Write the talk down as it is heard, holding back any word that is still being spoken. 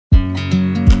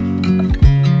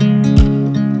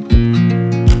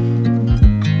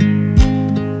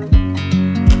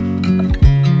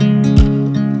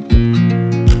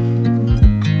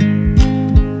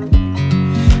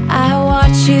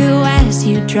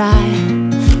dry.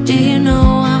 Do you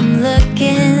know I'm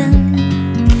looking?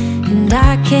 And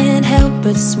I can't help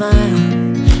but smile.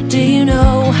 Do you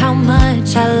know how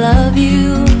much I love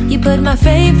you? You put my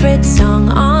favorite song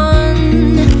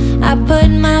on, I put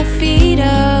my feet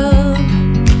up,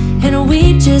 and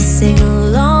we just sing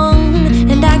along.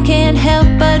 And I can't help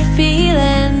but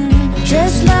feeling,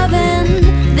 just loving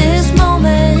this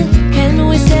moment. Can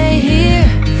we stay here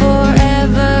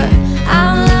forever?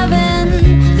 I'm loving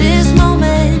this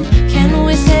moment. Can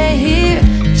we stay here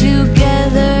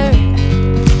together?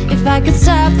 If I could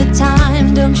stop the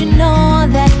time, don't you know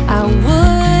that I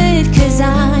would? 'Cause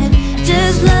I'm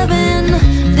just loving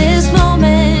this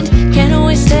moment. Can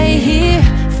we stay here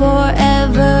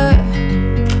forever?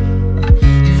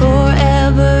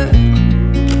 Forever,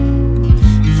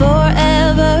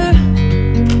 forever,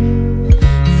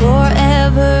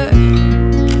 forever.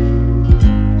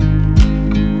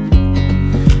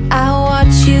 I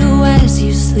watch you as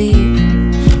you sleep.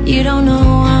 You don't know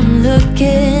I'm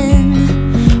looking.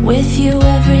 With you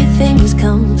everything's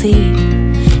complete.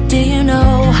 Do you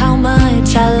know how much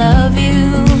I love you?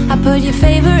 I put your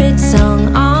favorite song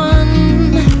on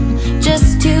just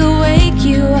to wake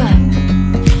you up.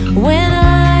 When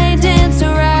I dance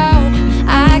around,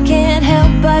 I can't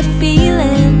help but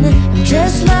feeling, I'm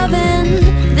just loving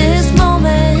this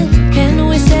moment. Can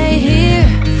we stay here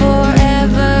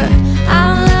forever?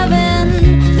 I'm loving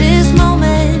this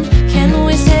moment. Can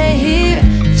we stay here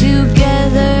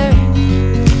together?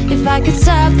 If I could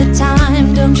stop the time,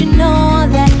 don't you know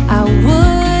that I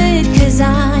would? 'Cause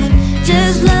I'm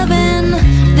just loving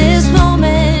this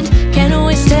moment. Can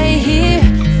we stay here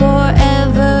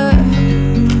forever?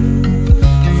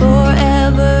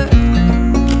 Forever,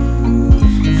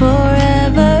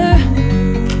 forever,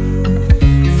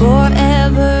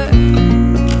 forever.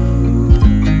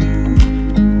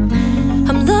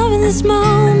 I'm loving this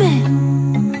moment.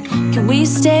 Can we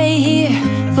stay here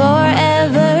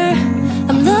forever?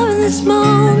 I'm loving this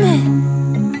moment.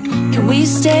 Can we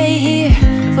stay here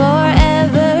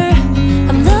forever?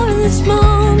 I'm loving this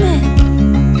moment.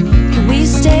 Can we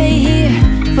stay here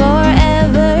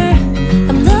forever?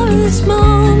 I'm loving this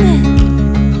moment.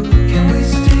 Can we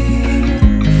stay here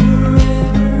forever?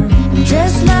 I'm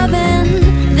just loving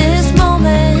this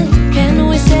moment. Can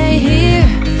we stay here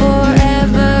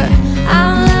forever?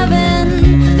 I'm loving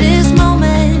this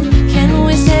moment. Can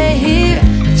we stay here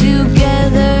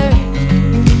together?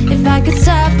 If I could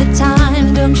stop the time,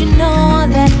 don't you know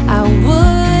that I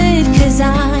would? 'Cause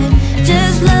I'm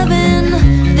just loving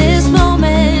this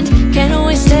moment. Can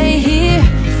we stay here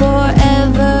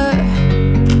forever?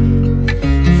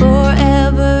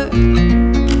 Forever,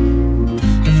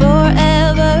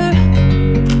 forever,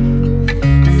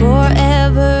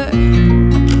 forever.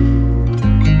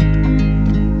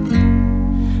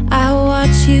 I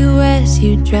watch you as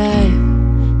you drive.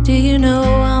 Do you know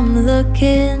I'm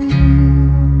looking?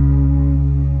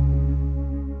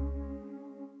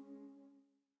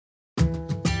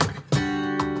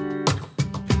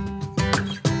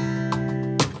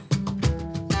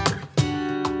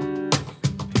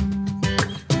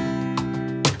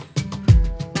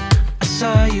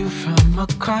 Saw you from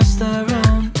across the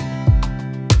room.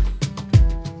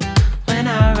 When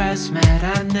our eyes met,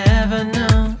 I never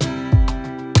knew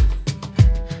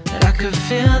that I could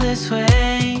feel this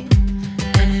way.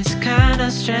 And it's kinda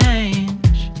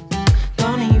strange.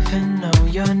 Don't even know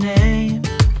your name.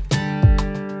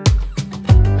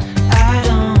 I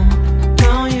don't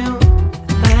know you,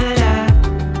 but I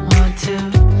want to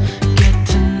get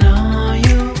to know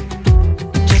you.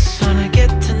 Just wanna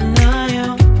get to know you.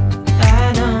 I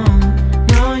don't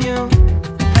know you,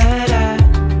 but I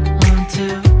want to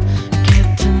get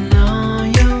to know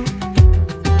you.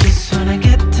 Just wanna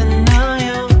get to know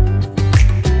you.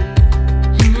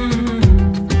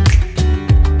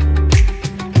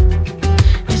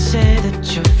 You say that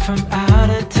you're from out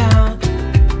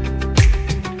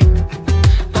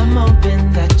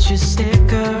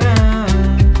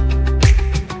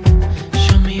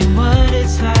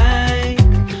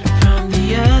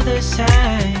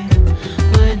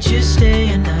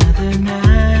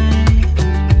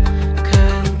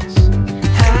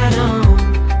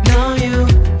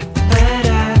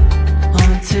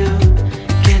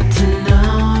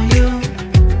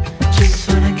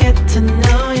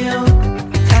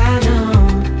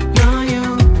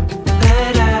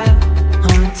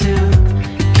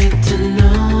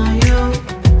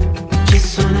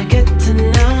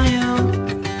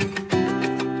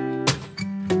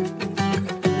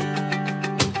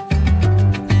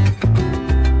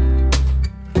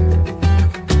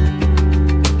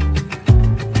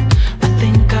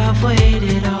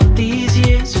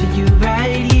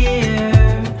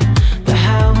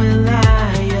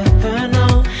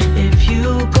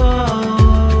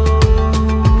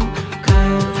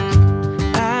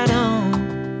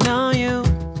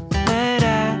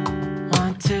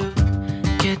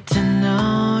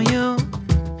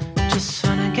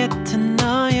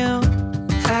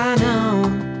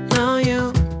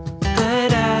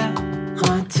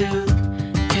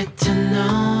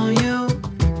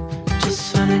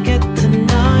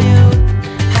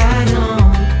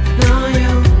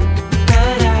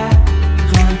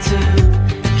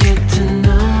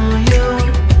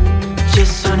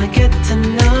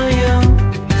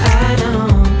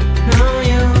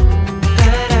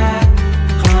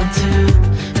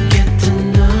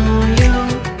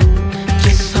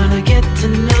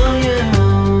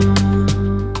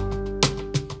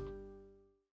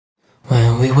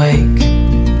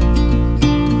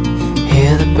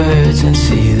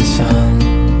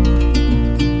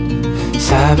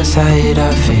sight,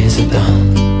 our fears are done.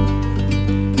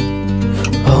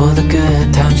 Oh, the good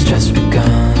times just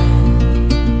begun.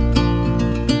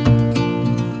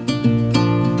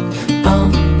 Oh,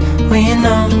 we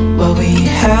know what we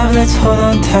have, let's hold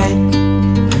on tight.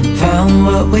 Found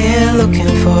what we're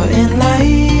looking for in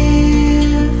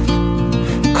life.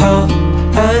 Call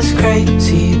us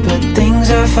crazy, but things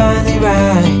are finally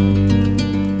right.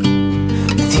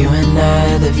 With you and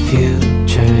I, the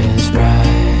future is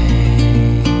bright.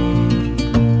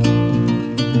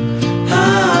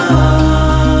 Oh,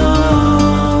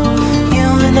 you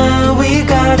and I, we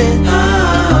got it.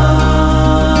 Oh,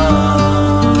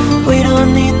 we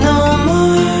don't need no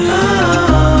more.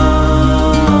 Oh,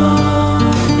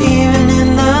 even in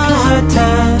the hard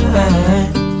times,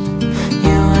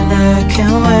 you and I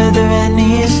can weather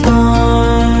any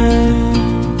storm.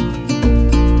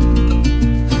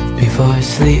 Before I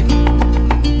sleep,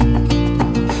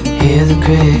 hear the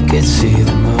crickets, see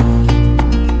the moon,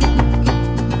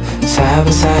 side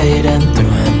by side and through.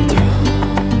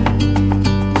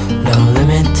 No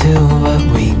limit to what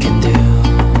we can do.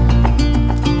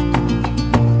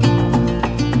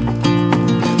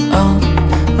 Oh,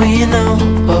 we know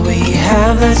what we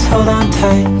have, let's hold on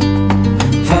tight.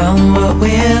 Found what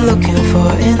we're looking for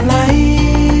in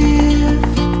life.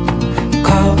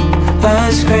 Call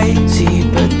us crazy,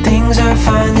 but things are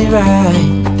finally right.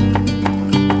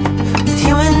 With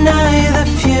you and I, the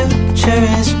future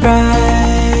is bright.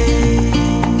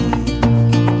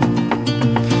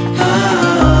 Oh,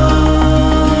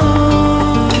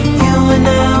 you and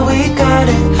I, we got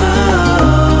it.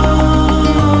 Oh,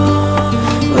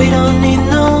 we don't need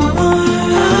no more.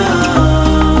 Oh,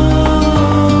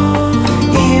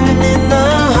 even in the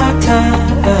hard times,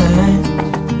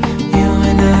 you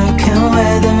and I can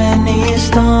weather any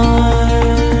storm.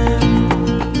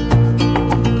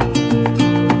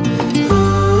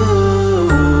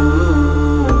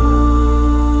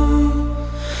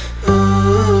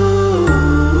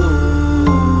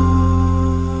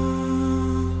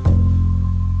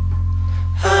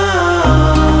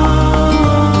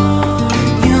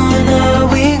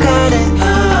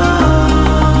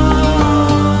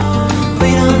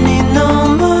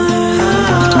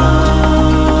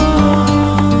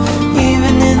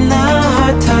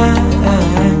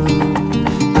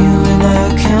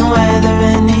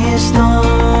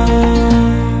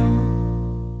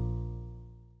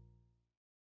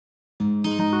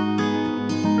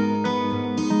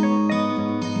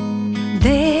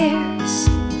 There's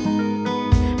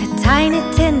a tiny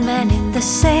tin man in the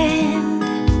sand.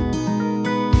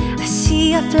 I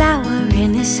see a flower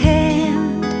in his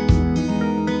hand,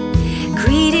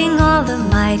 greeting all the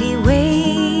mighty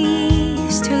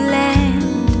waves to land.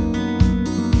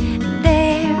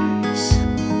 There's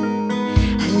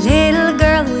a little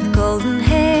girl with golden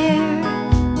hair,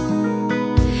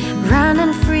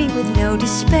 running free with no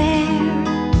despair.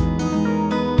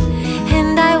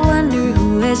 And I wonder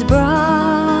who has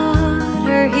brought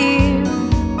her here,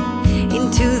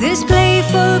 into this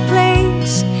playful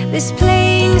place, this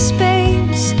playing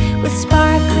space with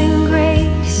sparkling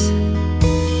grace.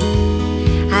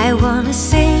 I wanna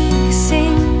sing,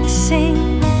 sing, sing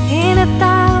in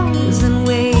 1,000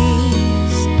 ways.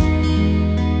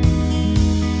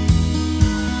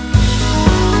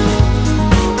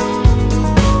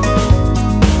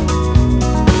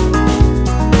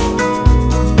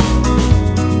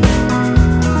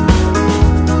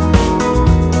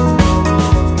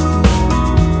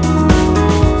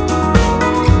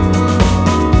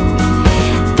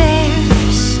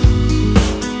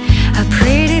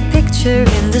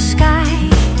 In the sky,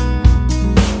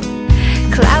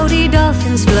 cloudy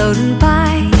dolphins floating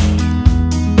by.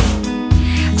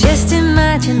 Just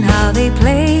imagine how they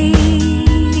play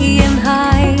and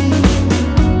hide.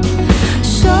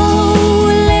 So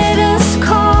let us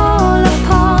call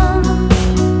upon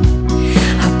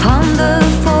the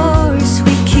force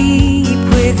we keep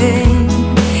within.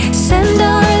 Send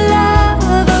our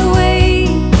love away,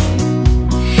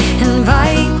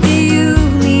 invite the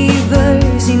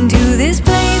universe into this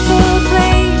playful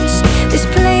place, this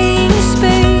playing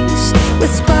space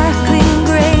with sparkling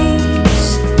grace.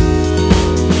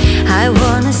 I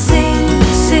wanna sing,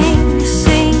 sing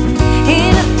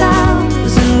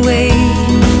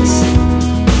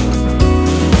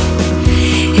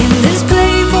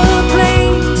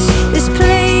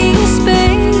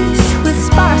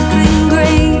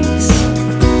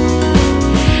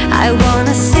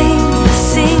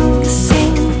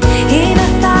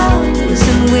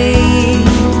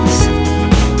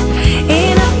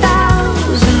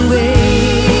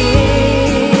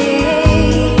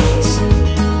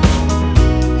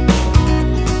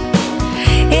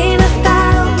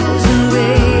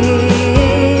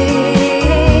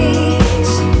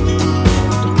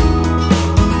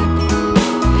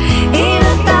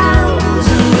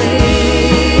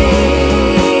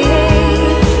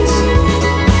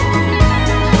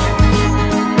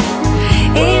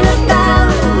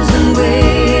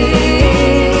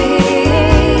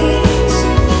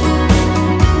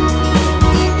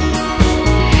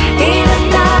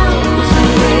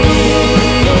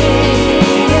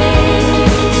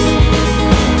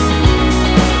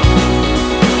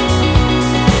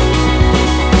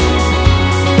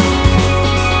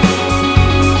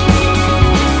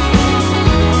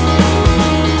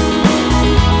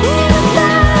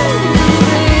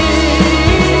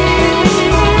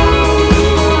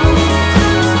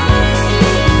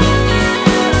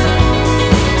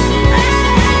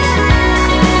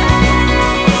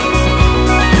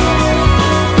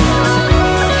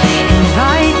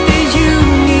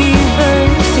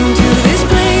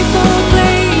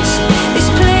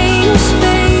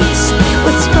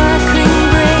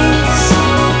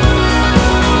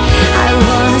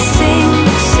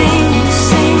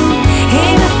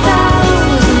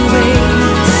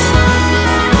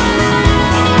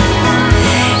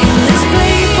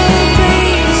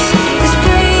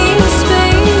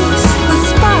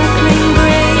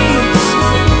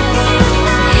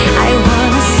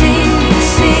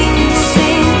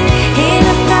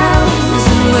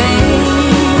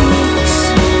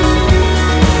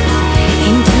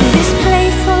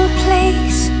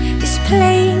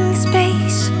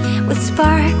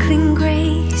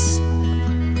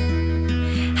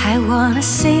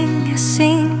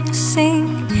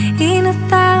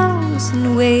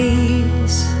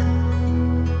days.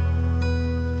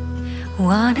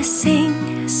 Wanna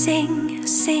sing, sing,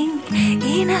 sing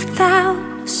in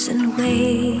 1,000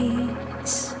 ways.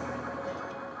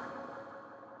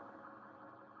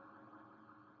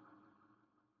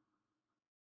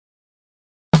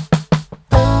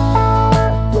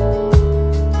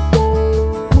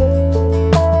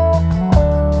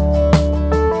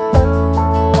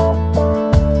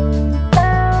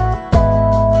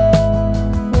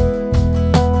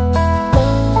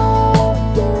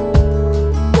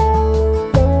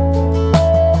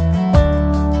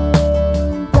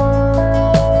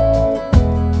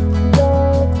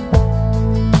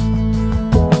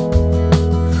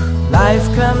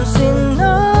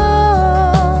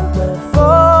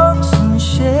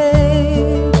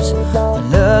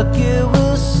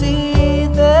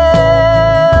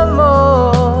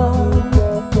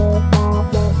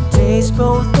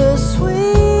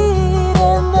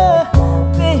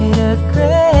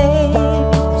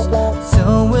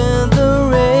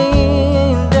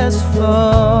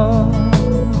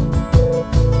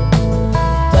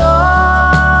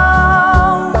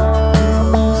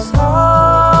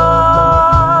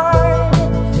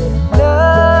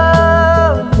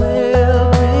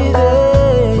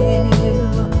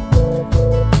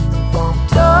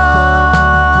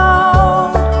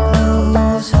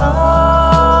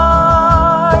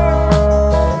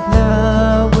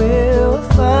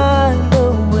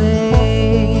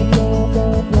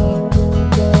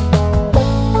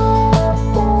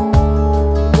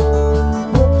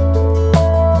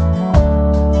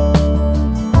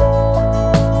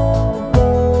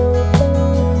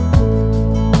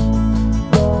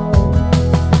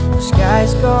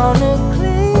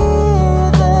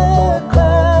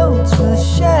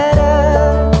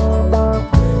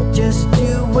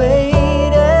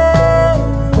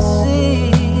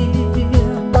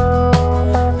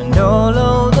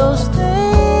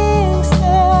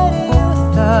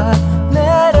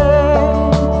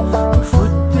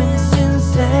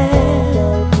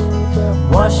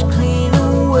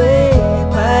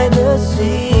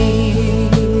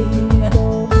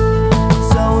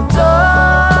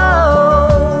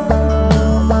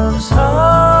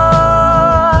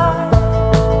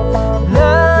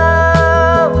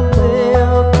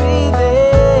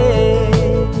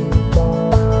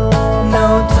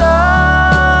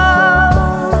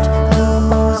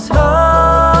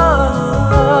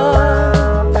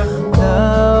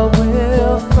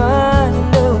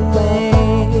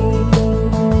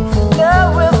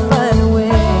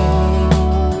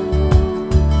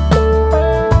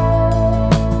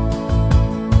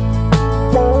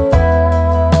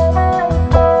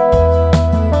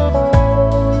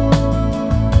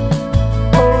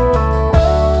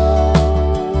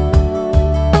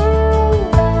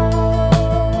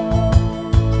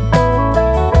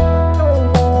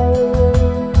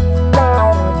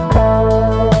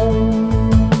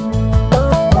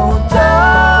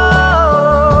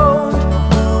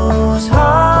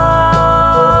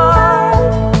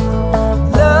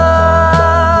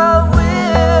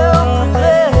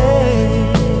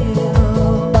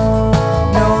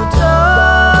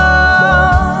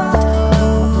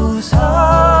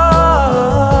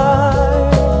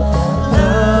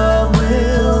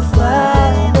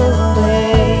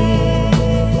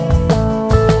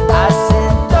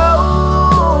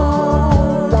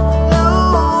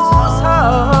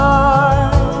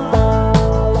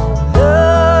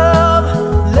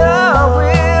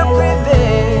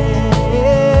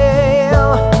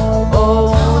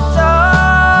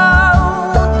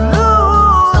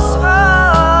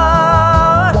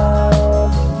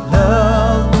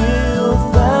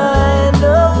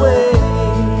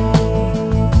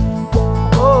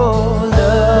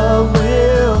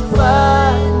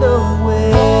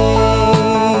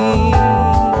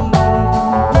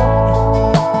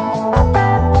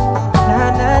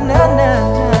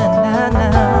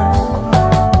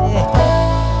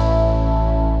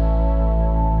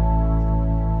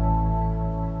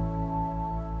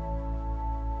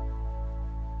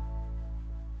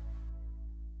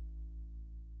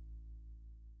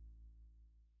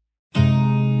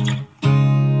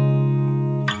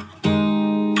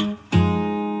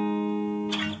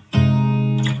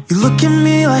 look at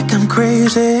me like I'm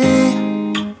crazy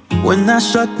when I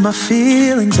shut my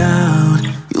feelings out.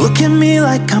 You look at me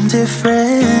like I'm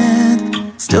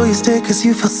different, still you stay cause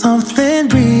you feel something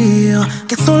real.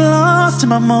 Get so lost in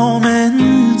my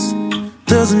moments,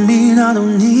 doesn't mean I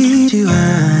don't need you.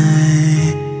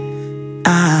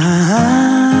 I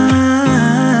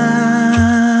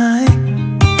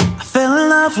fell in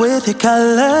love with your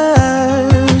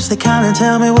colors, they kinda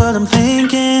tell me what I'm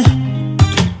thinking.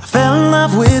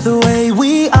 love with the way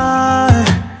we are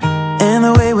and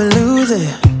the way we lose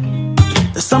it.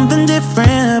 There's something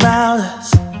different about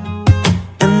us,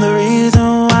 and the reason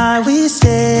why we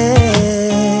stay.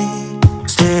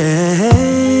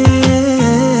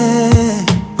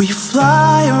 We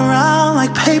fly around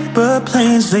like paper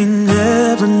planes, they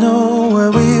never know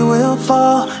where we will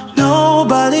fall.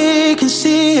 Nobody can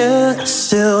see us,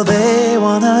 still they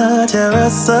wanna tear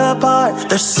us apart.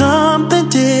 There's something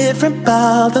different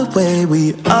about the way we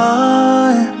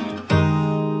are.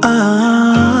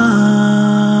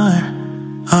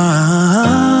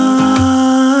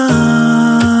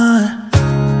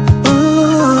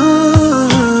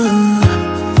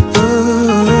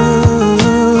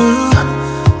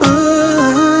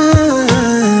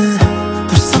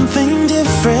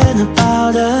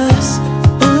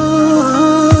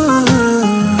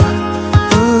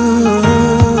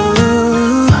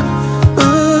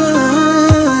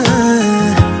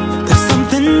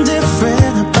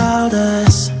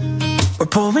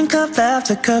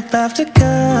 Cup after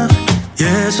cup,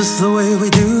 yeah, it's just the way we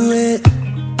do it.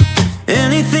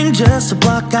 Anything just to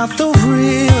block out the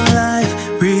real life,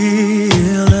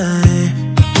 real life.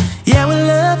 Yeah, we're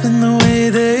loving the way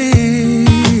they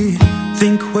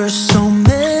think we're so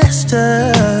messed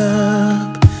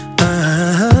up.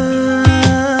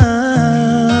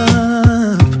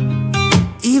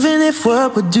 Even if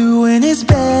what we're doing is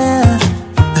bad,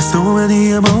 there's so many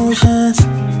emotions,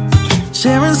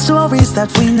 sharing stories that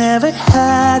we never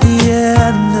had,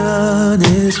 yeah, none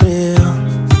is real.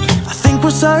 I think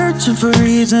we're searching for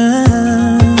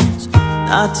reasons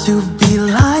not to be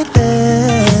like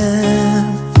them.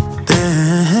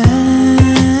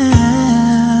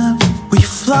 We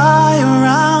fly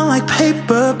around like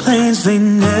paper planes, they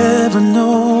never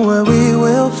know where we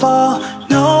will fall.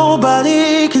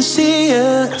 Nobody can see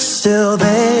us, still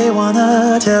they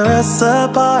wanna tear us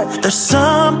apart. There's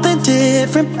something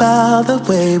different about the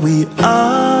way we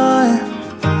are.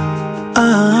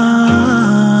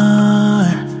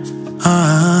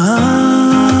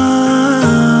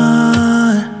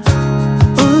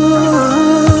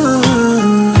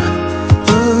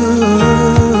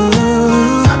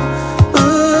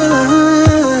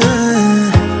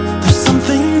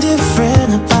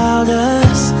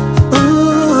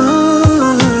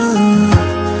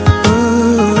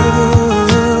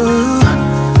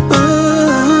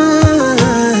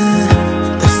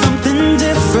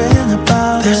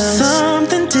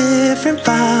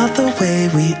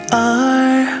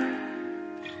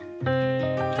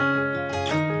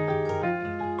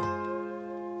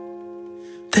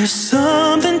 There's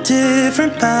something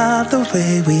different about the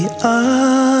way we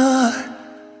are.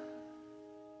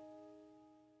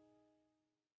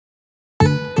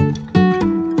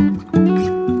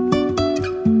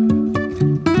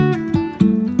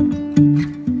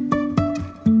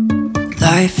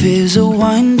 Life is a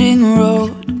winding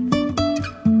road,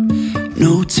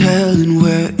 no telling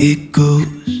where it goes.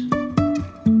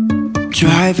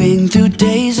 Driving through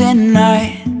days and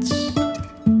nights,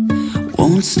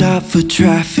 won't stop for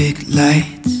traffic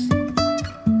lights.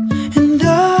 And I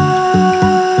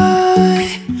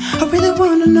really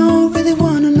wanna know,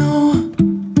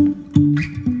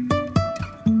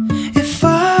 if I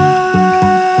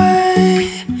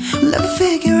will ever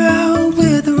figure out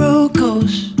where the road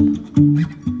goes.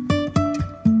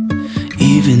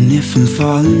 Even if I'm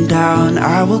falling down,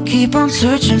 I will keep on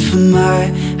searching for my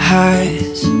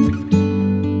highs.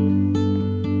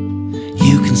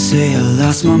 You can say I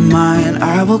lost my mind,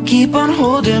 I will keep on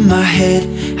holding my head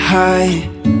high,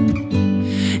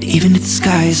 even if the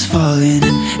sky is falling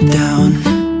down.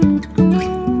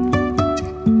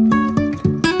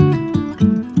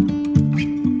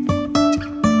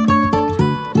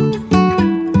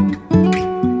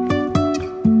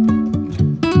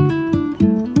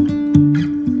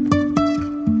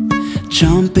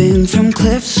 Jumping from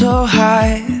cliffs so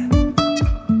high,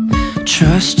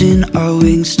 trusting our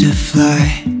wings to fly.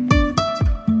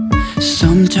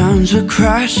 Sometimes we're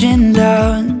crashing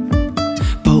down,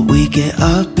 but we get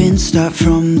up and start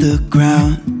from the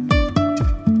ground.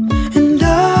 And I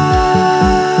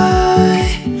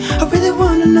really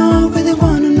wanna know,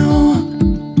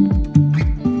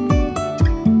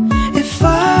 if I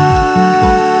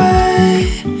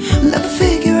will ever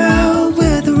figure out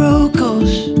where the road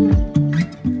goes.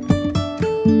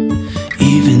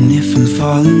 Even if I'm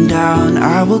falling down,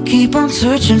 I will keep on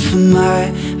searching for my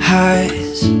highs.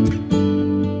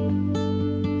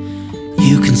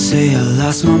 You can say I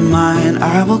lost my mind,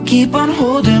 I will keep on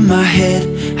holding my head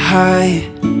high,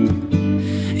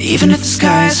 even if the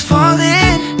sky is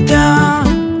falling down.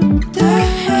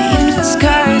 Even if the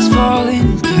sky is falling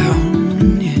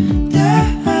down, yeah.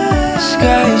 The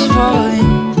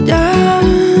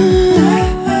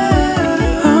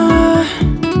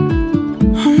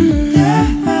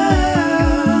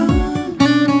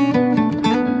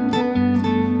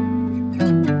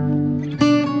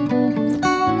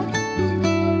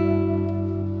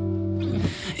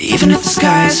Even if the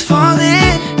sky is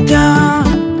falling down,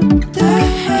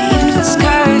 even if the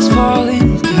sky is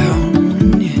falling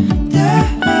down, yeah.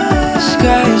 The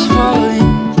sky is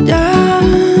falling down.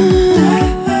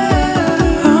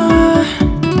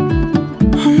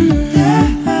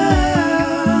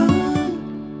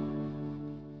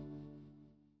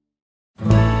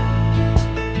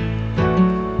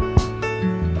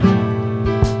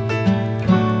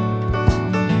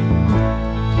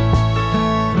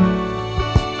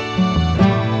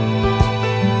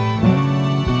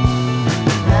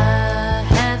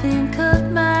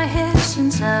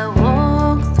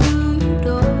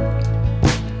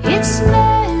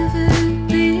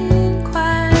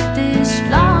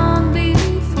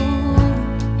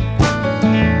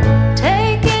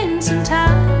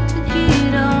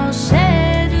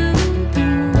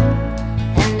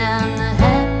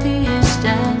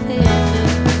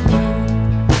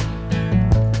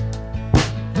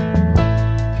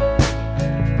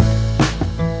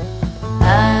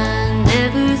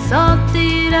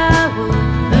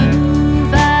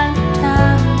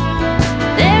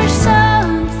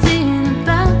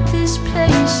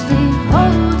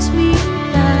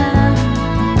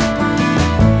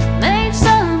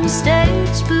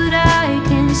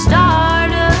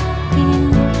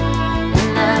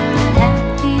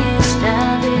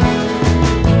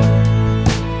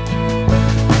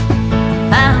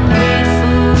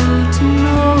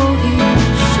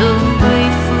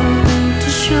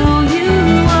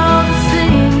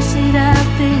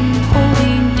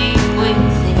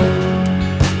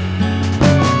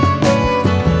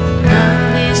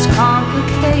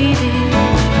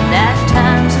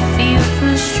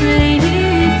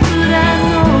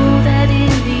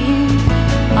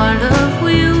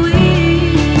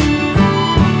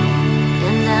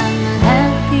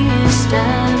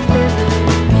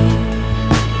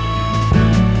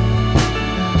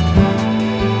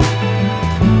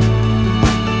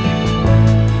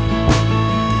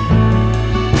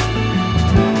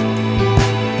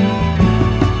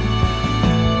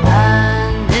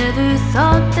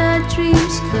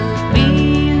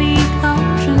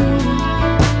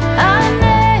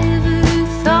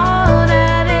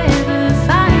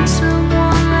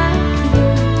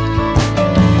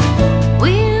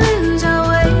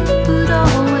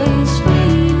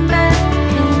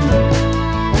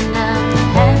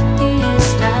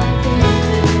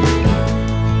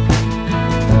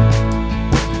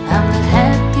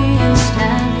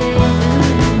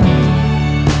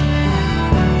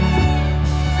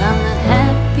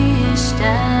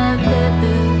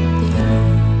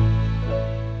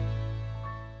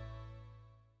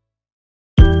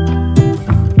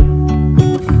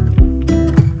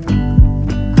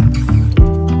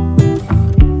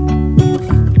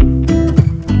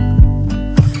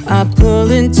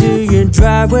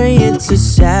 Driveway, it's a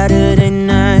Saturday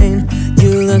night.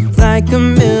 You look like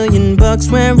 $1,000,000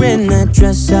 wearing that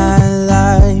dress I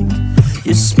like.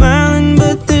 You're smiling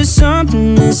but there's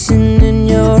something missing in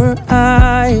your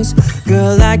eyes.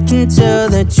 Girl, I can tell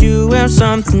that you have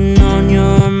something on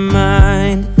your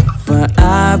mind. But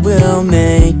I will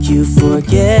make you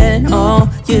forget all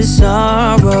your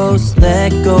sorrows.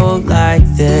 Let go like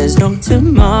there's no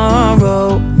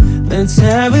tomorrow. Let's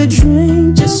have a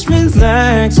drink, just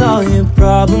relax, all your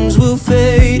problems will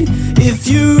fade. If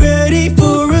you're ready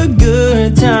for a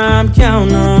good time,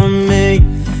 count on me.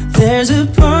 There's a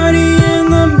party in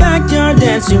the backyard,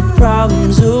 dance your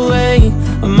problems away.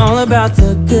 I'm all about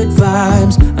the good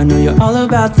vibes, I know you're all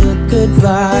about the good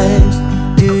vibes.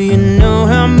 Do you know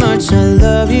how much I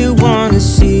love you, wanna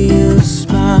see you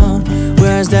smile?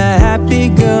 Where's that happy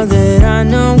girl that I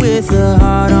know with a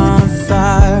heart on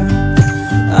fire?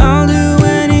 I'll do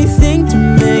anything to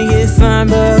make it fine,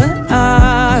 but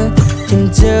I can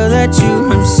tell that you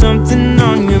have something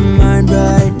on your mind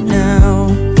right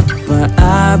now. But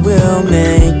I will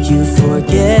make you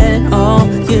forget all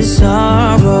your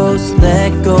sorrows.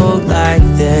 Let go like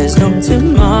there's no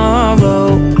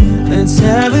tomorrow. Let's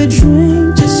have a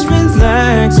drink, just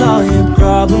relax, all your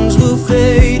problems will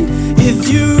fade. If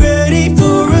you're ready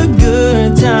for a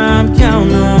good time,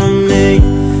 count on me.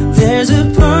 There's a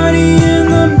party in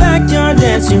the backyard,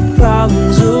 dance your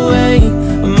problems away.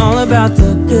 I'm all about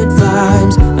the good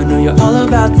vibes, I know you're all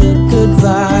about the good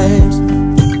vibes.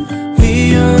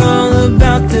 We are all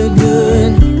about the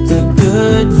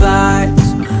good vibes.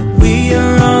 We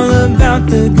are all about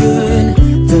the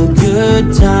good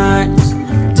times.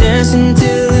 Dancing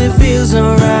till it feels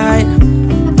alright,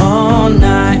 all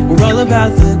night. We're all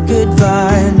about the good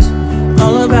vibes,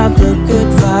 all about the good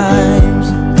vibes.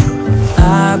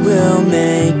 I will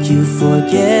make you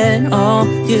forget forget all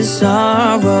your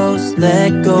sorrows.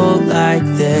 Let go like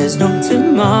there's no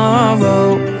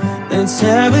tomorrow. Let's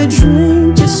have a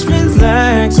drink, just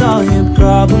relax, all your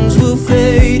problems will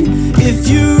fade. If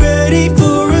you're ready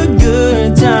for a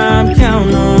good time,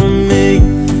 count on me.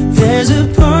 There's a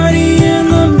party in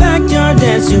the backyard,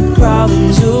 dance your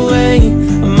problems away.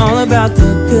 I'm all about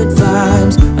the good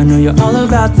vibes, I know you're all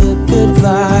about the good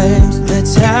vibes.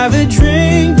 Let's have a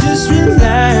drink, just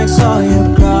relax, all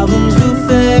your problems will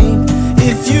fade.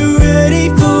 If you're ready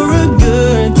for a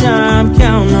good time,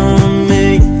 count on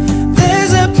me.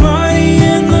 There's a party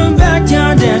in the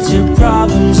backyard, dance your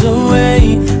problems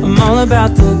away. I'm all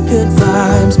about the good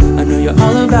vibes, I know you're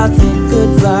all about the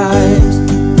good vibes.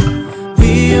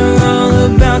 We are all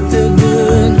about the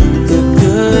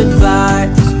good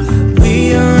vibes.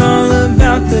 We are all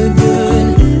about the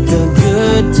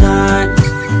good times.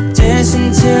 Dance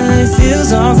until it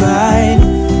feels alright,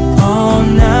 all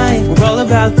night. We're all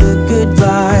about the good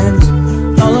vibes,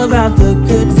 all about the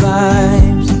good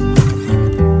vibes.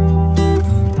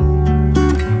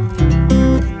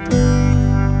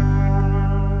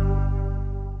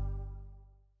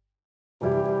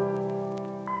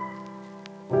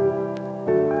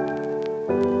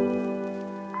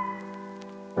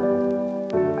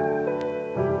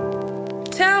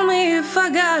 Tell me if I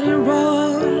got it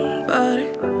wrong, but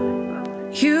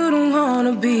you don't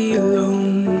wanna be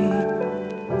alone.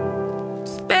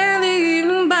 Spend the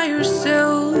evening by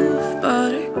yourself,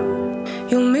 but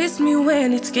you'll miss me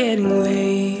when it's getting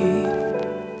late.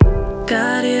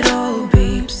 Got it all,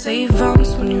 babe, save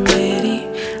arms when you're ready.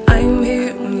 I'm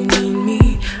here when you need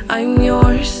me, I'm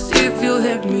yours if you'll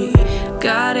let me.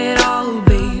 Got it all,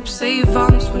 babe, save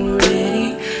arms when you're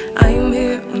ready. I'm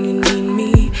here when you need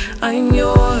me, I'm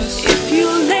yours if you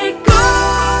let go.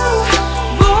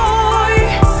 Boy,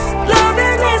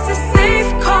 loving is a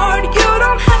safe card, you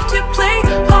don't have to play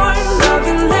hard. Love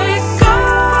and let go.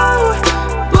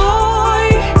 Boy,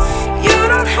 you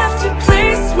don't have to play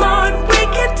smart, we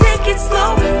can take it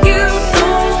slow, you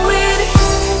know it.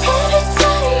 Every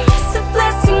time is a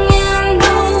blessing and I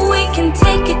know we can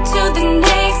take it to the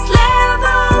next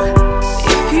level.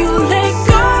 If you let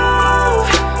go,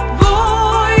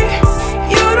 boy,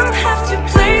 you don't have to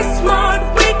play smart,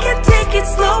 we can take it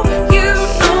slow, you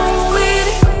know it.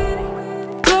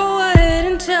 Go ahead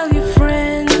and tell your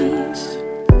friends,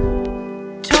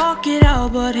 talk it out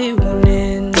but it won't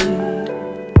end.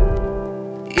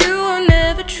 You are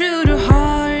never true to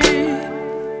heart,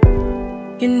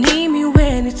 you need me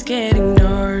when it's getting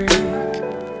dark.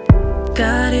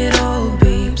 Got it all,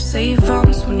 babe, save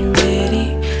arms when you're ready.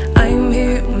 I'm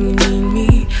here when you need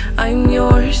me, I'm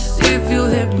yours if you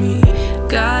let me.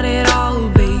 Got it all,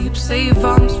 babe, save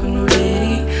arms when you're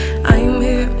ready. I'm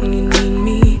here when you need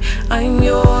me, I'm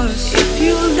yours if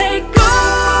you let go.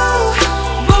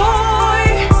 Boy,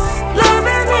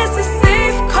 loving is a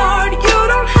safe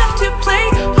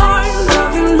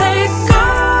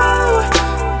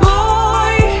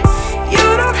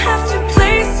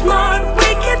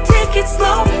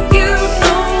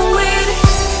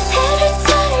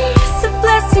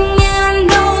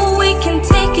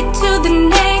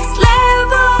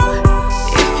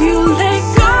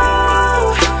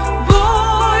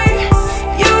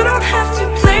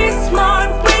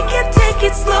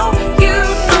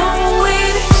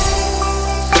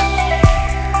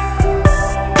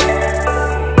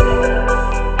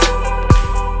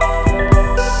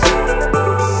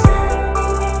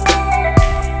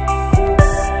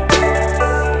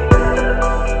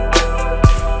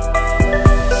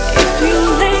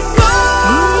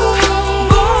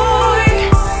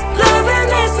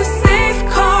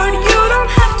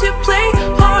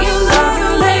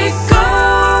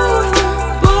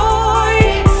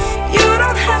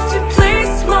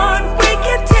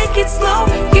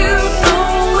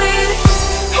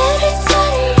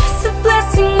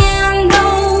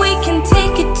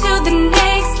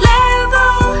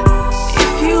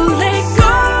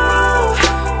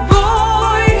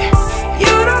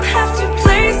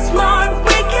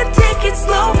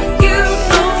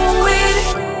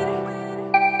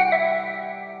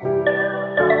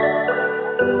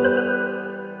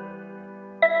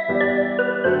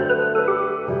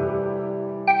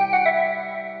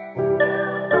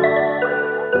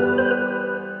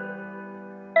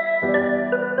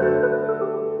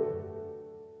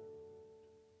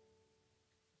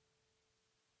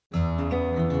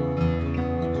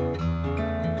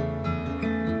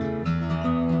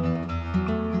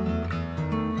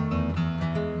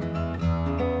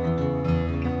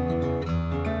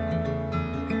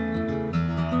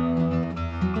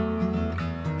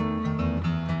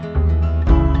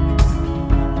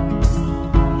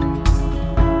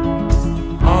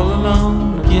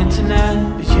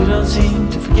don't seem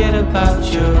to forget about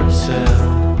yourself.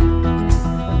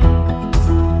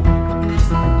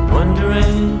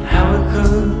 Wondering how it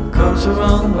could go so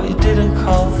wrong, but you didn't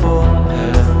call for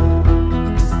help.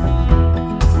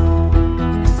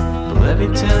 But let me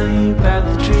tell you about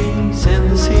the trees and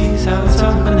the seas, how it's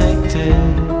all connected.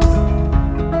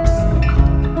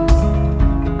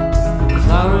 The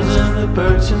flowers and the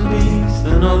birds and bees,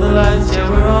 then all the lights, yeah,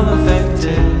 we're all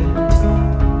affected.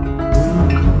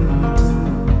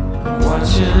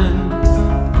 Watching,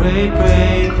 pray,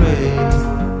 pray, pray,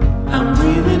 I'm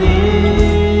breathing in,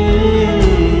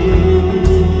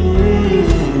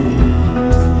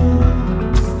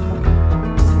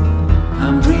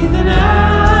 I'm breathing out.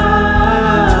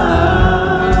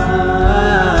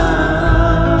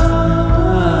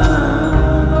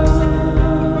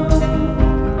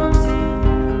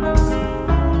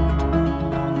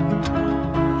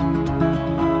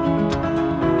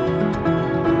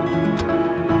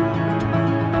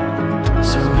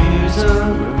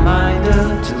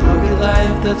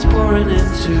 That's pouring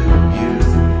into you.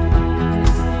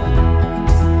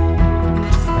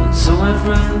 And so my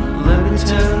friend, let me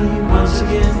tell you once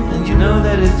again, and you know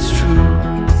that it's true.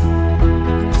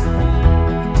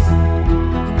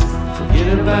 Forget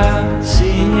about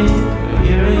seeing it or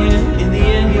hearing it, in the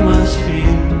end you must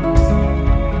feel.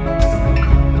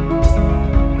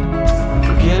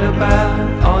 Forget about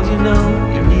all you know,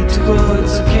 you need to go,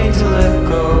 it's okay to let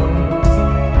go.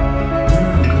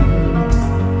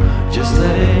 Just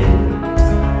let it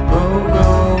go, go,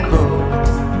 go.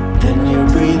 Then you're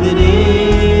breathing in.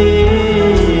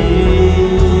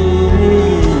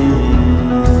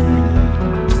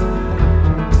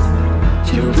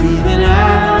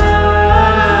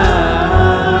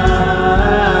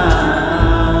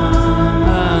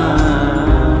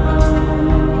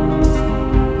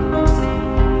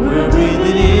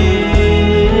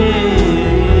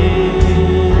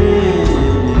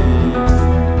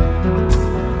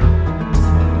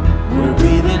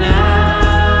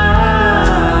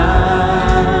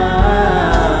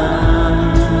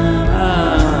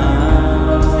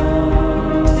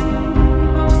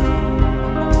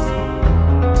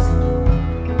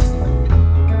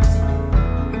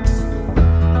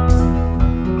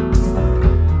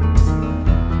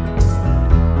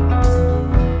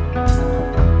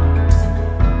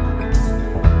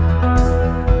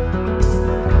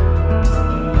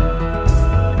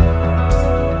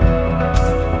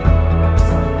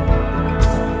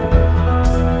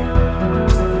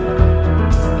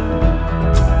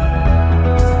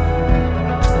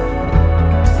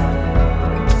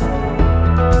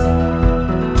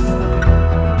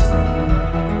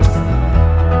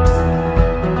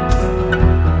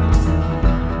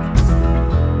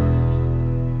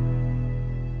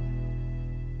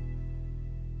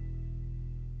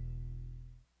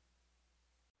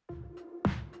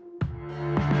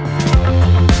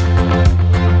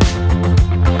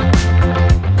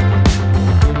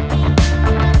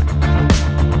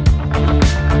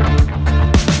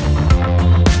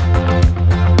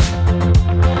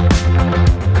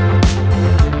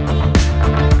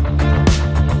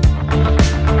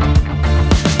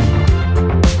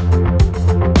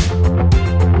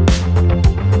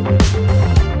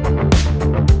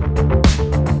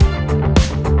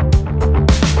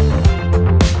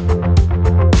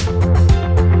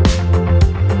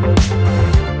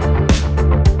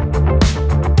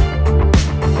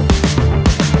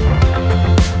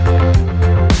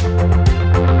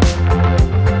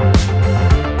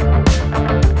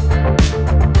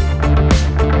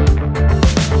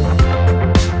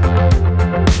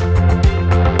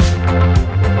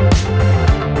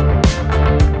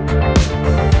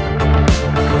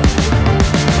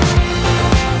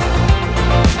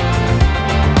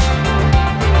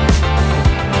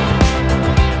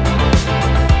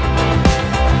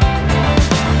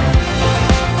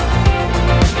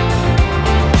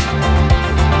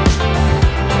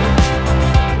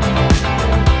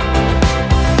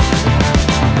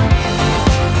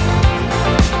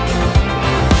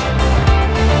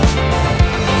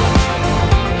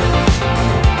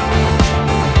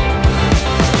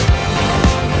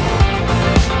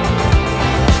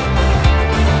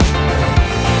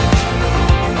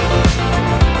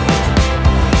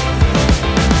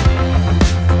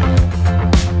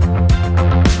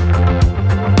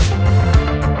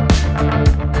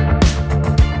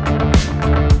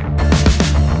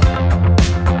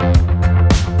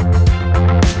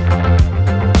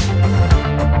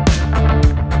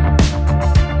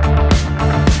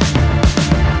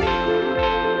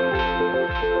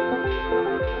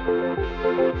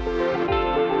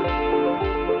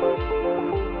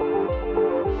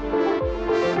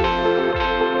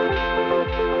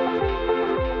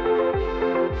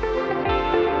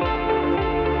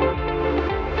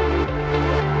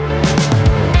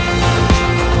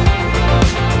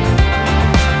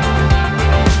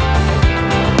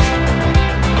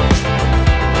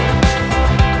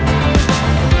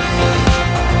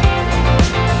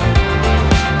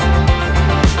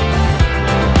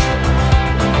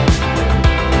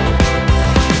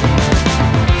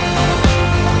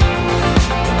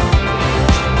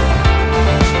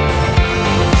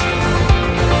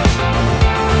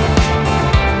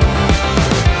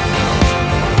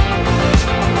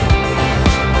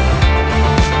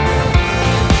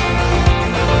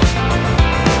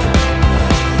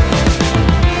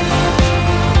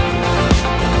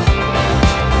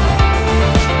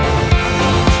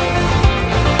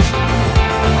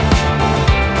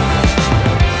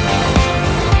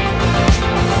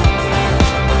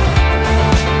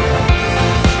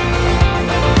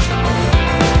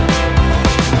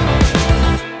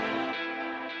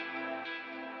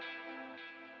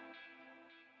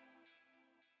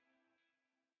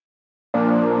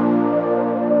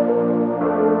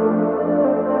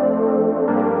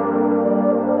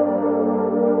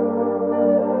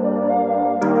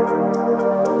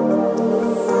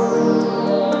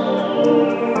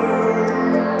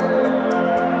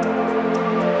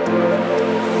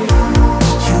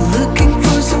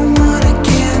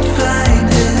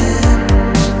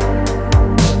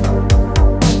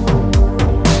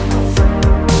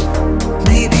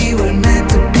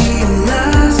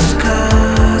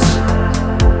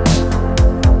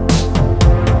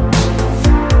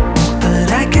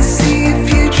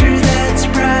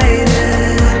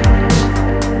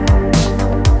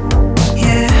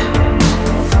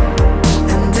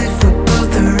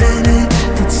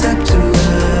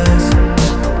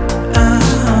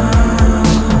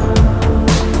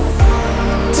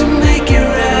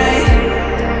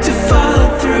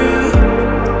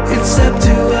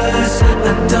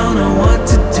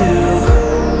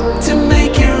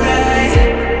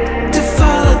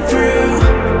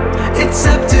 it's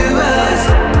up to us.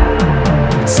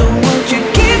 So won't you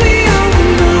give me your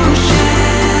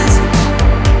emotions?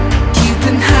 You've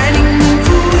been hiding them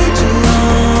for way too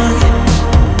long.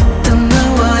 Don't know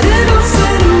what it'll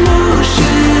set in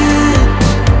motion,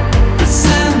 but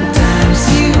sometimes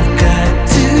you've got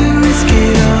to risk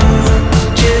it all.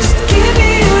 Just give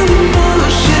me your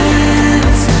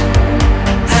emotions.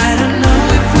 I don't know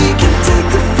if we can take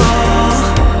the fall,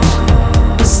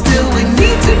 but still we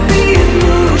need to be in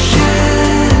motion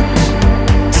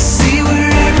to see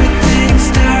where everything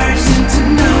starts and to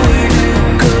know where to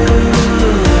go.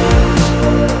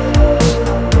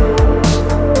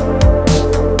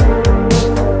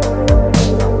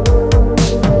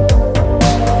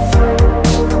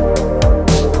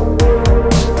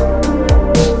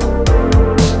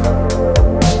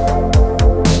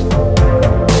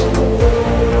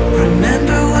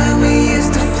 Remember when we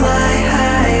used to fly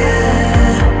higher?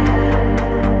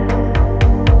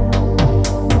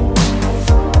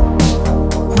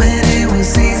 When it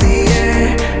was easier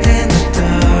in the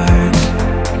dark.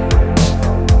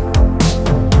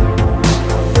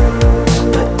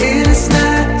 But it is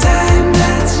not time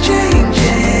that's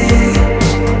changing.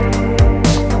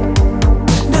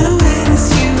 Now it is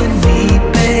you and me,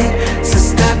 babe. So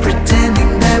stop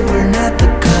pretending that we're not the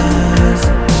cause.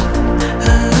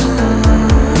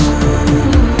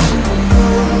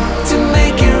 To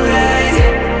make it right,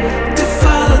 to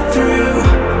follow through,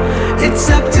 it's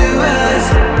up to us.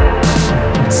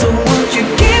 So won't you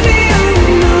give me your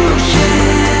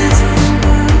emotions?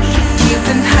 You've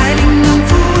been hiding them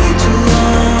for way too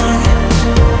long.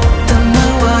 Don't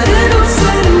know what it'll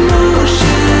set in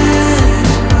motion,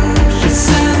 but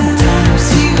sometimes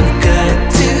you've got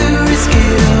to risk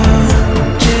it all.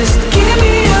 Just give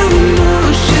me your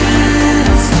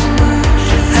emotions.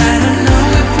 I don't know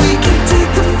if we can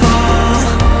take the fall,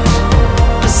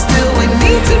 but still we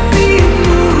need to be in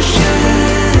motion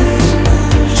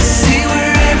to see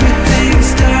where everything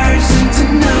starts and to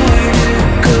know where to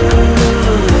go.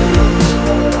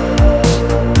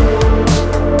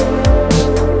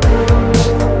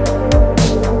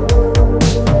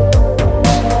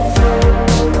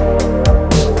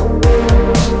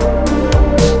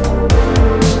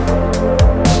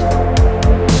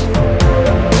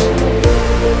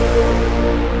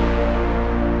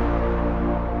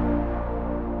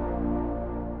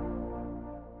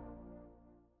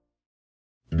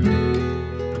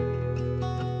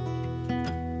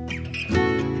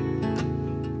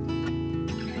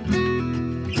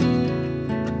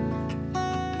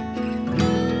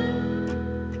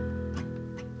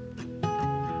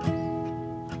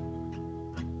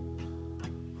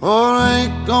 Oh, I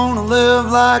ain't gonna live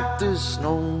like this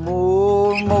no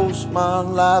more. Most of my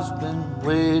life's been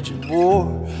waging war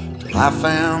till I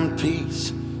found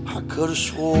peace. I could've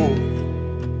swore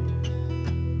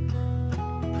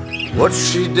what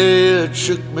she did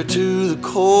shook me to the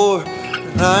core,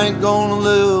 and I ain't gonna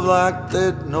live like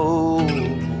that no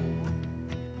more.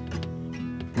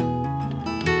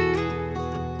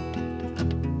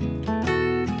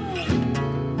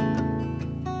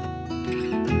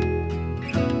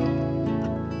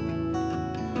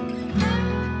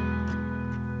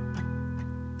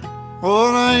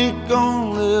 Well, I ain't gonna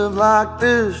live like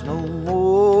this no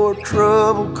more.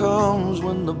 Trouble comes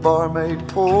when the barmaid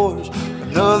pours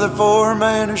another for a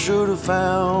man who should have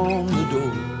found the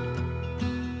door.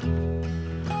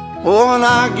 Oh, when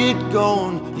I get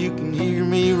going, you can hear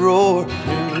me roar,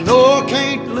 and you know I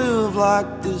can't live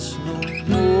like this no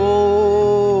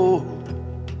more.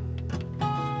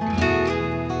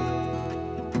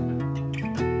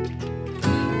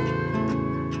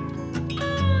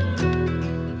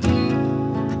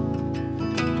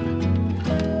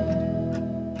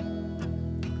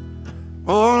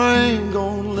 Oh, I ain't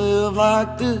gonna live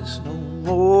like this no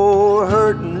more.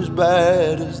 Hurting as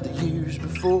bad as the years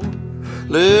before.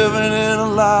 Living in a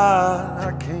lie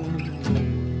I can't ignore.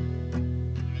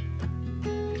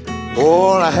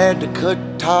 Oh, I had to cut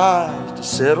ties to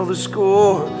settle the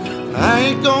score. And I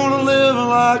ain't gonna live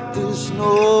like this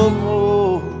no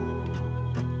more.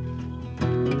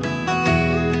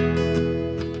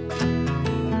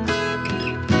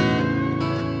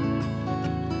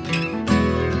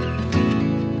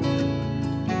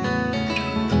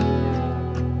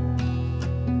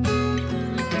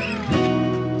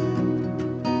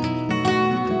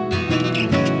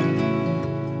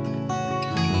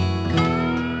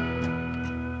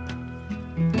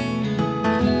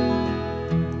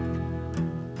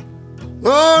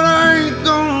 Lord, I ain't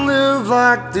gonna live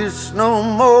like this no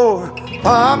more.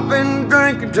 I've been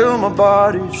drinking till my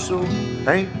body's sore.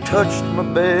 Ain't touched my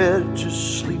bed,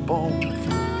 just sleep on the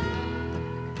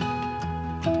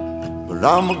floor.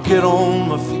 But I'ma get on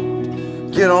my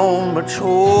feet, get on my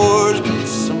chores, get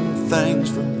some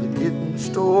things from the getting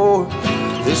store.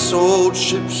 This old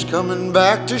ship's coming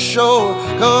back to shore,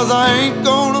 'cause I ain't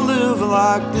gonna live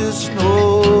like this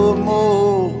no more.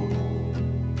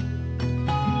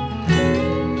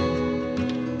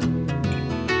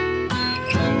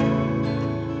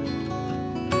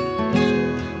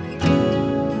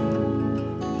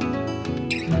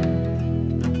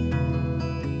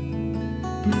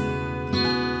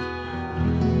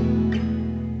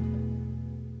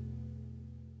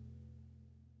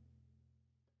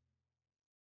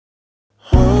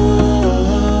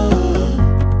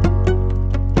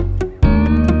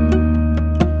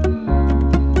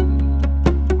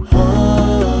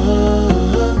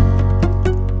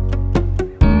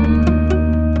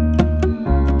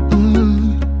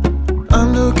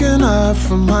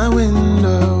 From my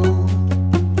window,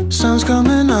 sun's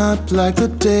coming up like the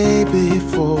day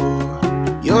before.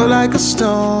 You're like a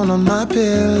stone on my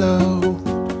pillow.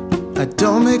 I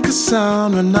don't make a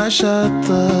sound when I shut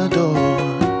the door.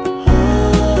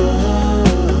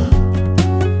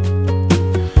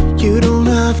 You don't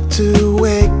have to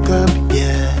wake up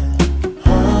yet.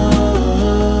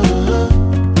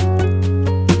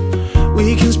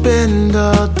 We can spend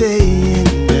all day in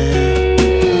bed.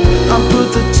 I'll put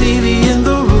the TV in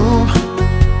the room.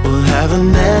 We'll have a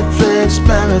Netflix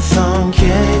marathon,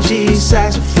 Kenny G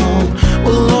saxophone.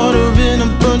 We'll order in a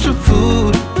bunch of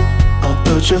food. I'll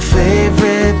put your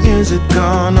favorite music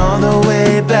on all the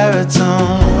way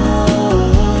baritone.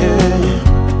 Yeah.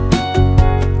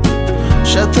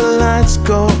 Shut the lights,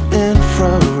 go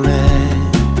infrared.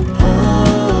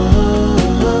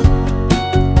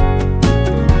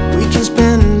 We can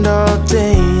spend all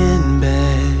day in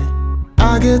bed.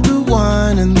 I get the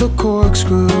wine and the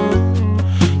corkscrew.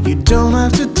 You don't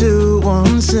have to do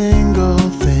one single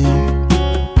thing.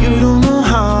 You don't know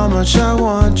how much I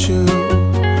want you.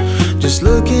 Just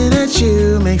looking at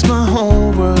you makes my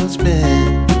whole world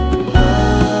spin.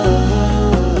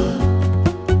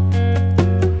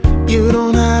 You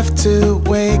don't have to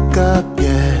wake up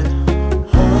yet.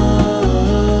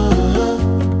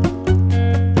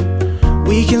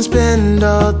 We can spend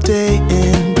all day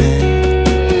in bed.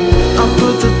 I'll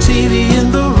put the TV in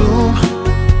the room.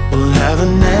 We'll have a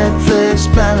Netflix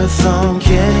marathon,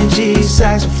 Kenny G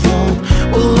saxophone.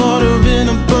 We'll order in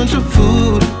a bunch of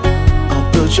food. I'll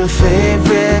put your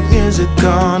favorite music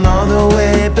on all the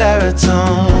way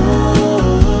baritone.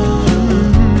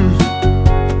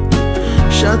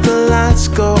 Shut the lights,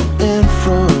 go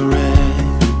infrared.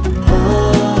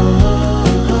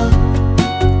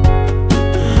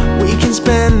 We can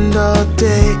spend all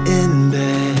day in bed.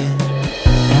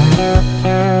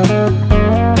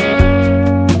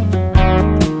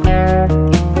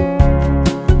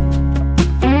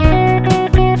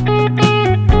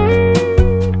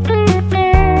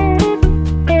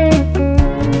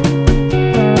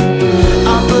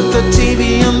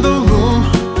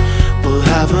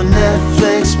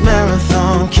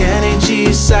 Marathon, Kenny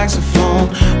G saxophone.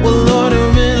 We'll order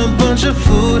in a bunch of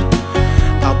food.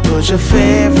 I'll put your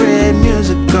favorite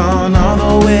music on all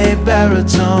the way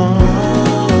baritone.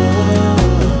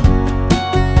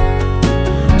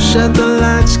 Shut the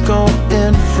lights, go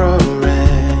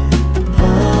infrared.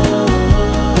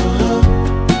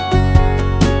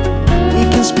 We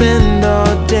can spend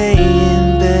all day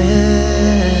in bed.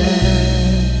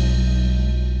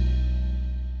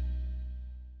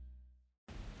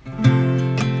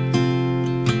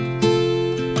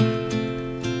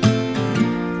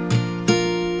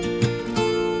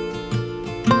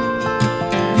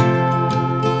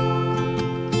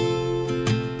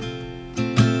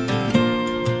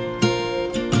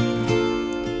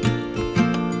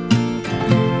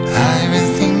 I've been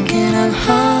thinking of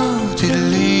how to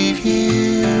leave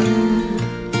you.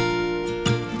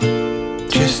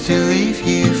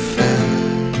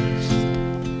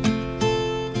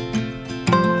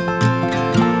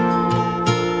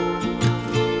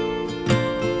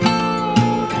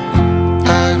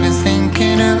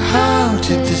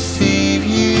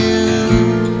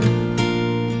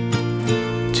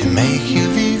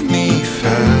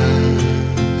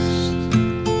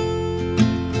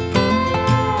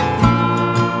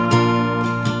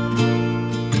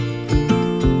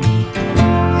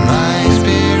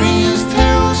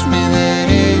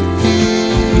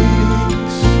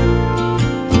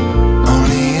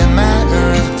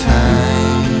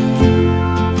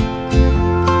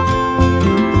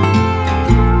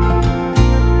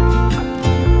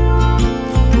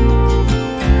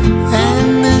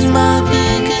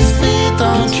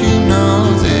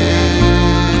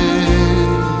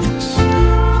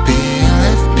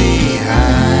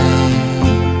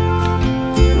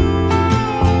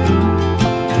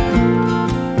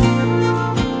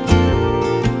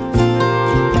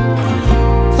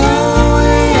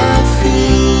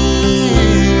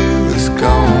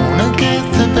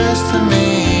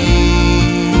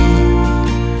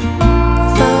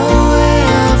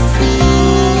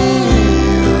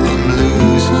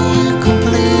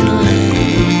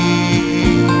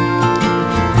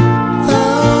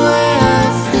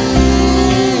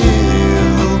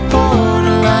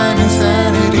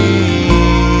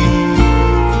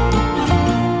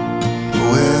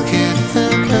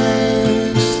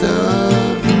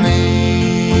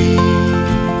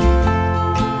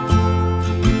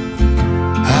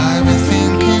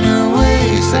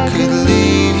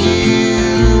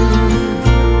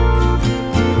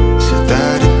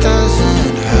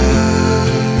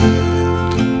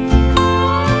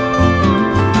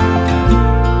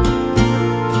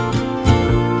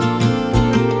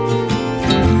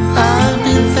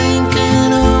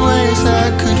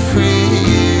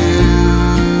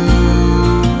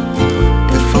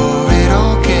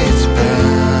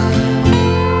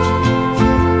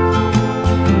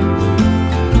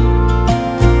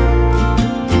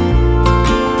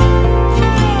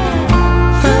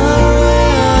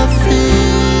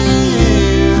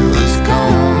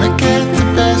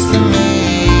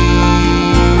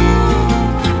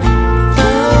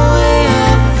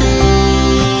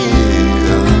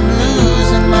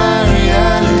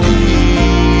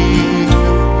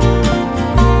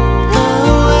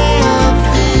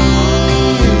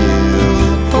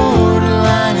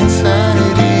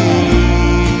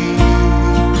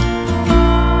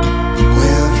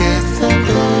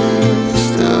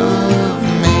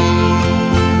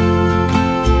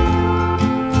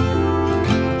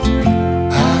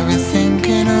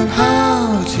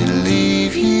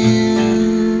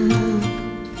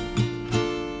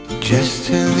 place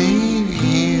to leave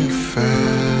you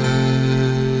first.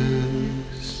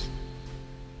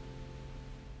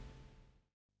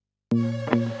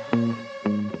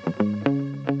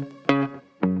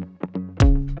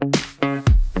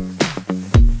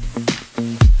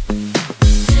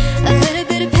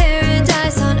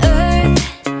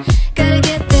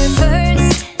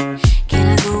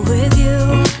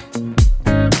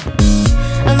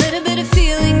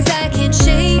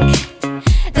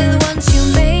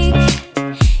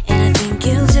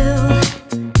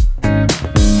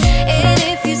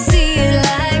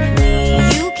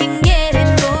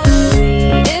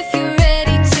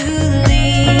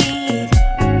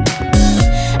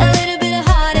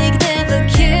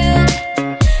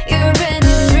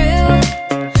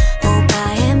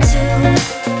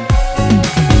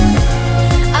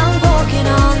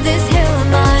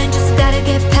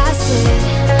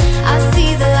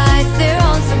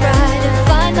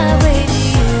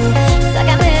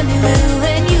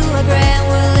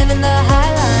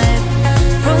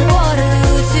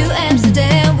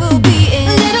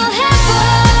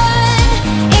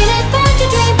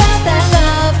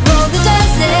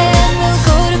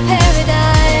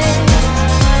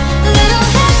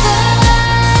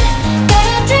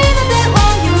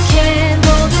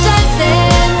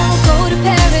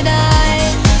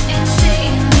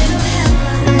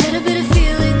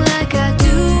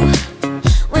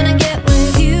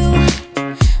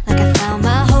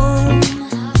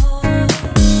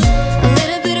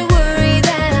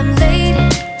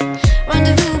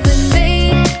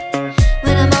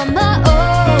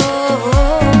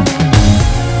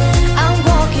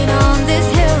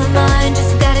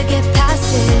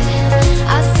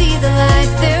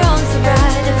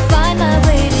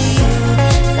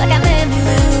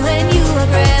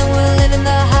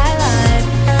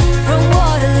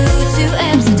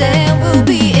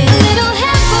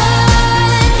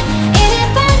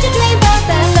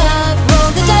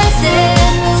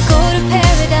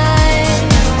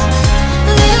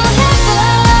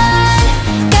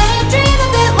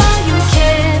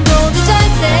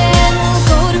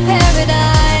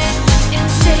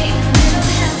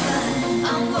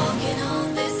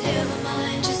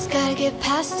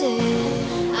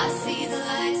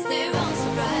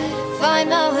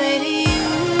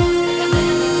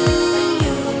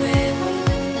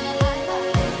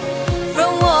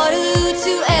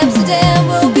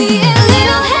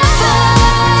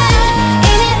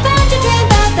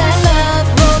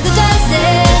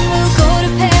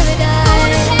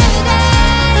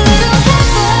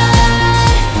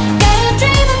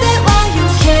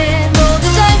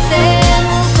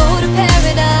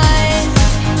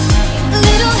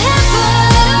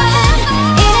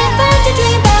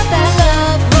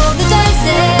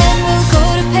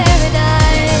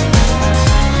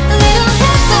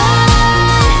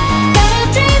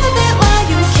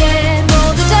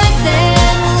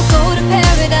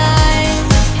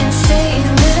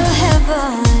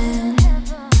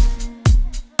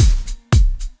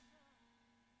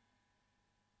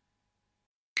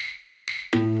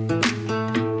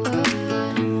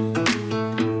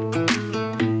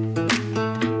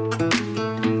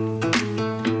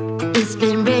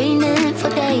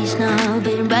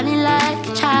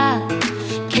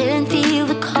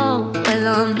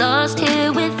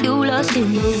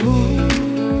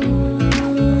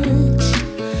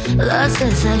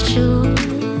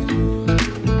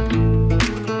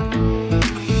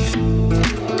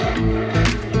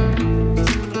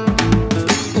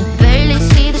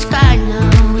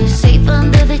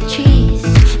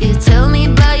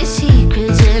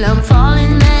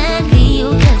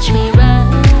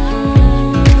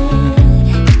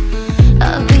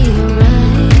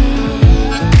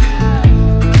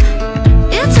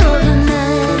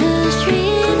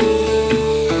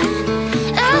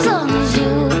 As long as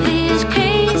you be as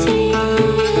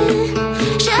crazy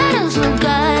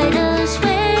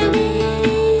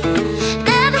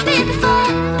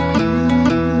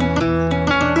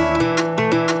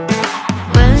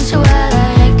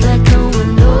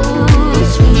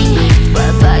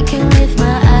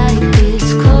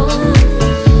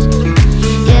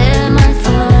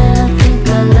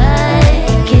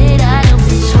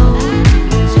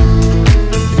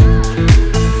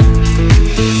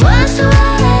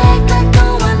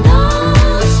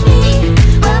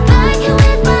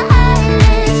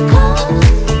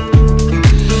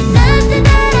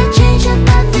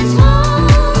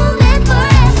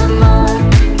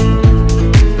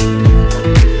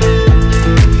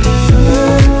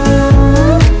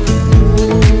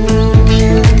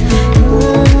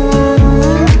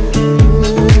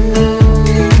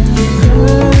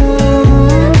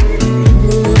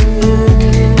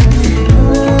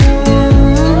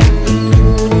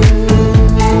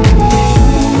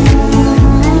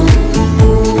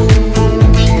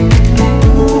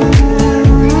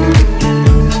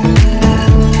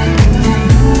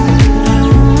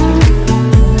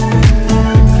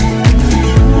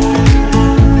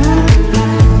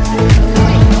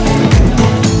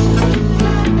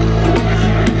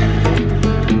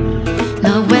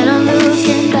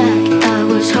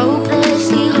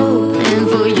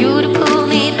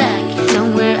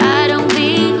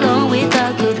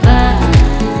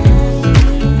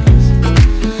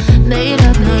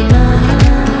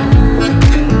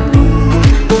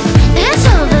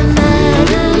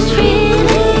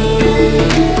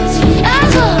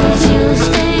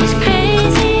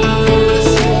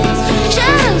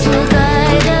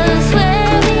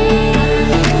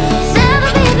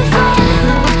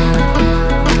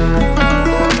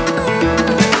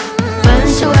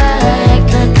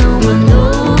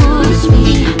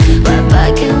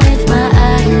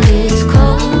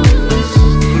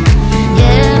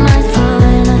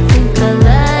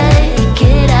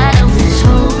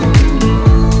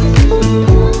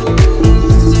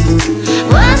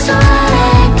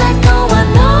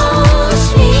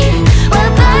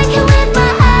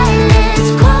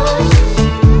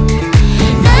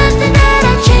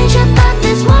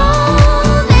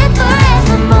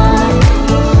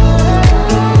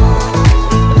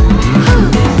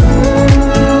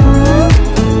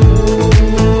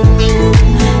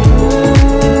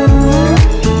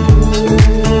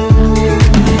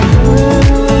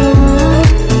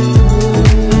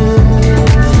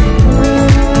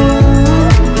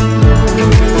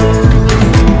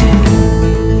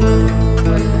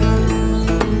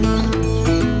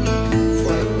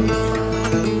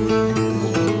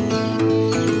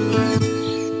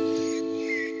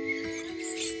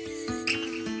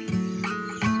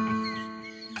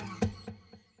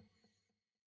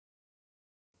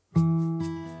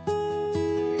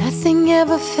Nothing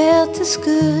ever felt as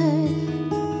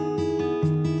good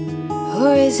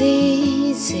or as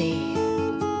easy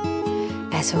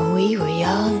as when we were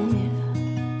young.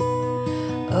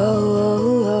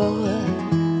 Oh,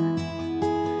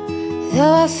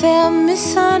 though I felt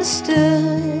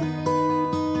misunderstood,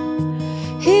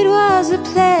 it was a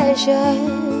pleasure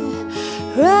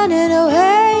running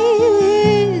away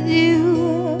with you.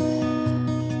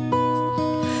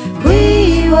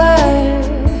 We were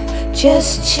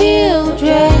just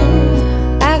children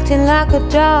acting like a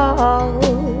doll,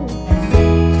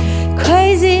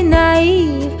 crazy,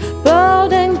 naive,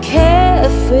 bold and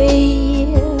carefree.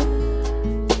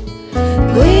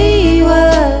 We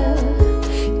were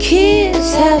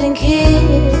kids having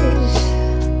kids,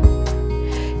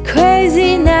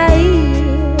 crazy,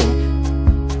 naive.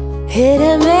 It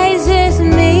amazes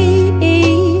me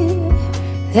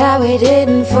that we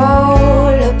didn't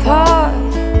fall apart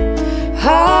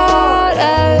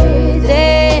harder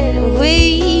than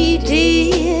we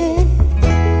did.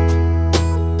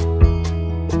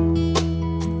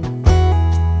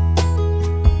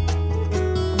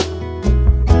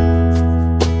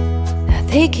 Now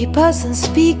they keep us on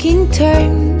speaking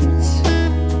terms.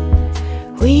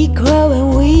 We grow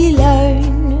and we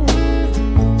learn.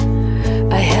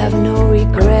 I have no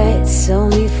regrets,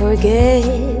 only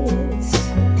forgets.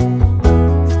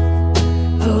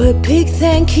 Oh, a big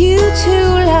thank you to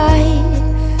life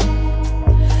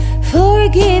for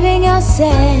giving us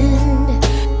sand.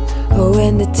 Oh,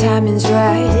 when the timing's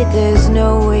right, there's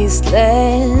no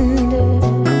wasteland.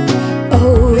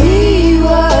 Oh, we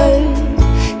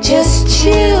were just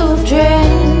children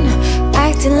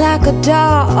acting like a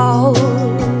doll,